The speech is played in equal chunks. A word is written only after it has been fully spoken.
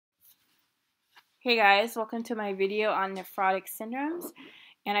Hey guys, welcome to my video on nephrotic syndromes,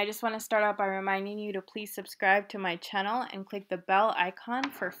 and I just want to start out by reminding you to please subscribe to my channel and click the bell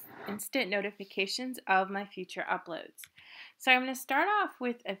icon for instant notifications of my future uploads. So I'm going to start off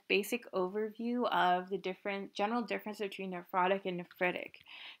with a basic overview of the general difference between nephrotic and nephritic.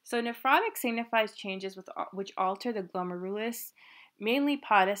 So nephrotic signifies changes which alter the glomerulus, mainly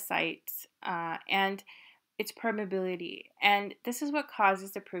podocytes, and its permeability, and this is what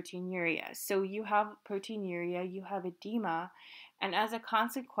causes the proteinuria. So you have proteinuria, you have edema, and as a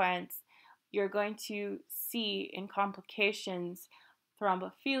consequence, you're going to see in complications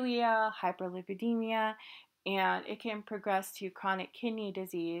thrombophilia, hyperlipidemia, and it can progress to chronic kidney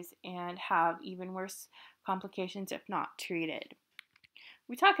disease and have even worse complications if not treated.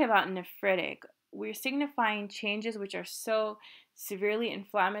 We talk about nephritic. We're signifying changes which are so severely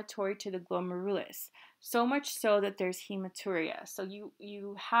inflammatory to the glomerulus, so much so that there's hematuria. So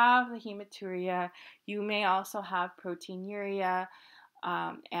you have the hematuria, you may also have proteinuria,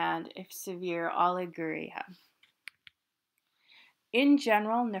 and if severe, oliguria. In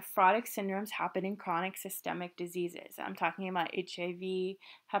general, nephrotic syndromes happen in chronic systemic diseases. I'm talking about HIV,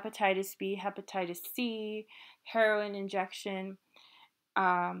 hepatitis B, hepatitis C, heroin injection,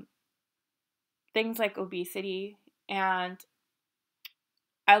 things like obesity, and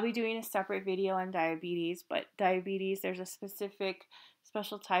I'll be doing a separate video on diabetes, but diabetes, there's a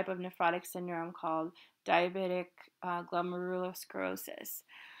special type of nephrotic syndrome called diabetic glomerulosclerosis.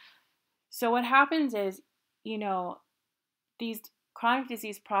 So what happens is, these chronic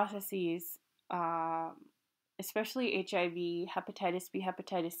disease processes, especially HIV, hepatitis B,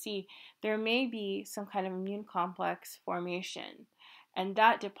 hepatitis C, there may be some kind of immune complex formation, and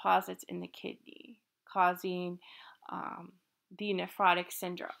that deposits in the kidney, causing the nephrotic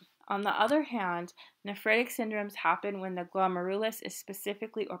syndrome. On the other hand, nephritic syndromes happen when the glomerulus is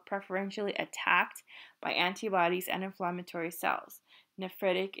specifically or preferentially attacked by antibodies and inflammatory cells.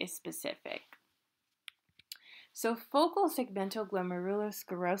 Nephritic is specific. So focal segmental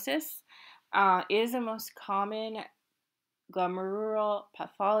glomerulosclerosis is the most common glomerular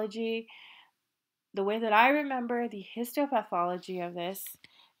pathology. The way that I remember the histopathology of this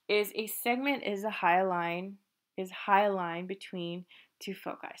is a segment is high line between two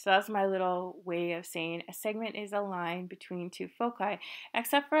foci. So that's my little way of saying a segment is a line between two foci,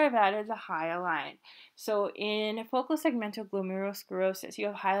 except for I've added the high line. So in focal segmental glomerulosclerosis, you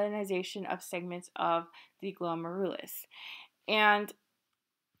have hyalinization of segments of the glomerulus. And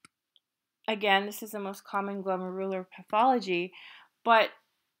again, this is the most common glomerular pathology, but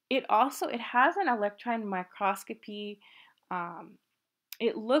it has an electron microscopy.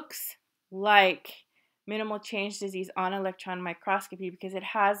 It looks like minimal change disease on electron microscopy because it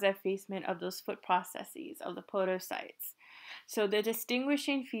has the effacement of those foot processes of the podocytes. So the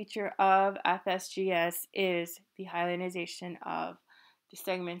distinguishing feature of FSGS is the hyalinization of the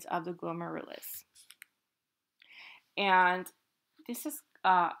segments of the glomerulus. And this is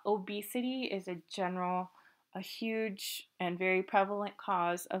obesity is a huge and very prevalent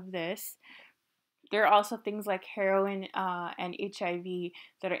cause of this. There are also things like heroin and HIV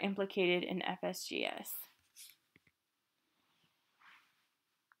that are implicated in FSGS.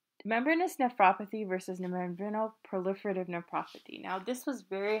 Membranous nephropathy versus membranoproliferative nephropathy. Now, this was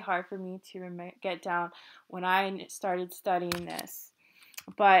very hard for me to get down when I started studying this,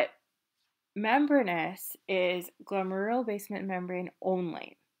 but membranous is glomerular basement membrane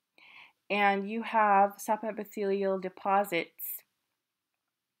only, and you have subepithelial deposits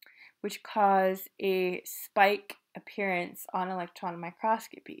which cause a spike appearance on electron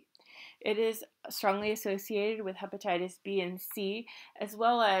microscopy. It is strongly associated with hepatitis B and C, as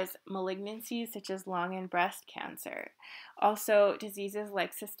well as malignancies such as lung and breast cancer. Also, diseases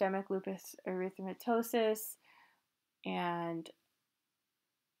like systemic lupus erythematosus and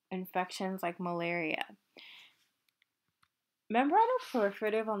infections like malaria.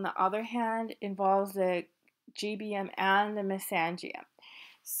 Membranoproliferative, on the other hand, involves the GBM and the mesangium.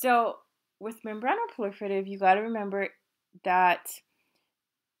 So with membranoproliferative, you got to remember that,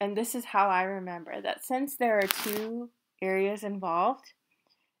 and this is how I remember, that since there are two areas involved,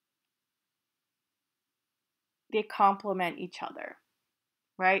 they complement each other,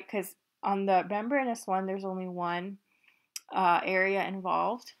 right? Because on the membranous one, there's only one area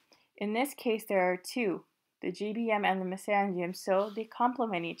involved. In this case, there are two, the GBM and the mesangium, so they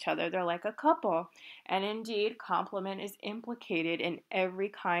complement each other. They're like a couple. And indeed, complement is implicated in every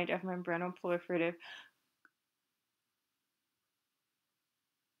kind of membranoproliferative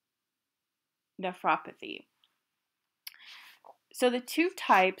nephropathy. So the two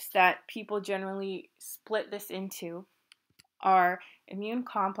types that people generally split this into are immune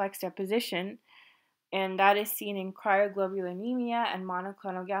complex deposition, and that is seen in cryoglobulinemia and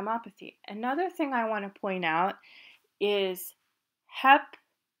monoclonal gammopathy. Another thing I want to point out is HEP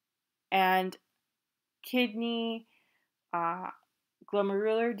and kidney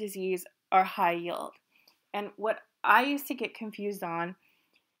glomerular disease are high yield. And what I used to get confused on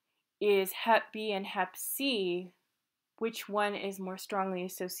is Hep B and Hep C, which one is more strongly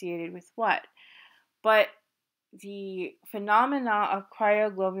associated with what. But the phenomena of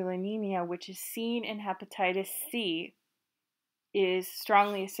cryoglobulinemia, which is seen in hepatitis C, is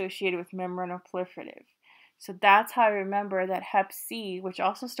strongly associated with membranoproliferative. So that's how I remember that Hep C, which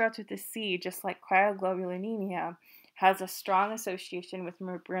also starts with a C, just like cryoglobulinemia, has a strong association with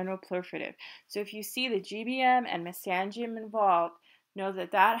membranoproliferative. So if you see the GBM and mesangium involved, know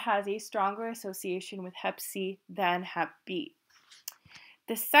that that has a stronger association with Hep C than Hep B.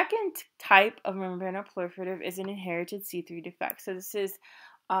 The second type of membranoproliferative is an inherited C3 defect. So this is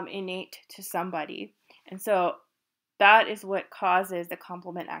innate to somebody. And so that is what causes the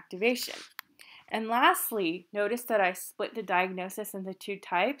complement activation. And lastly, notice that I split the diagnosis into two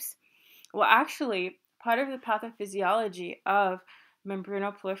types. Well, actually, part of the pathophysiology of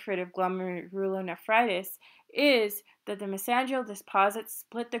membranoproliferative glomerulonephritis is that the mesangial deposits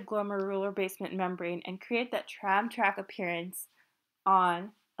split the glomerular basement membrane and create that tram track appearance on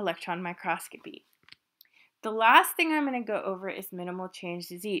electron microscopy. The last thing I'm going to go over is minimal change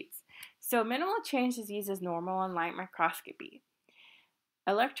disease. So minimal change disease is normal on light microscopy.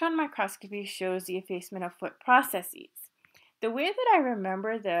 Electron microscopy shows the effacement of foot processes. The way that I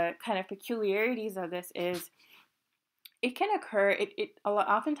remember the kind of peculiarities of this is it can occur, it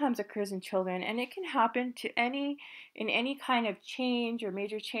oftentimes occurs in children, and it can happen to in any kind of change or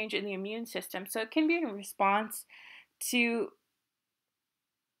major change in the immune system. So it can be in response to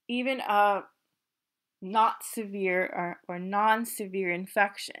even a not severe or non-severe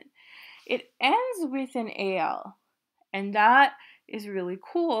infection. It ends with an AL, and that is really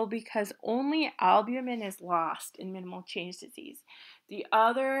cool because only albumin is lost in minimal change disease. The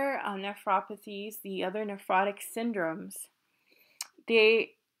other nephropathies, the other nephrotic syndromes,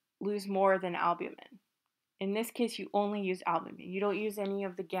 they lose more than albumin. In this case, you only use albumin. You don't use any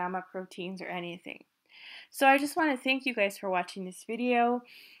of the gamma proteins or anything. So I just want to thank you guys for watching this video.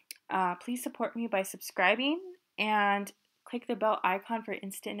 Please support me by subscribing and click the bell icon for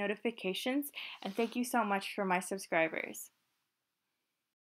instant notifications. And thank you so much for my subscribers.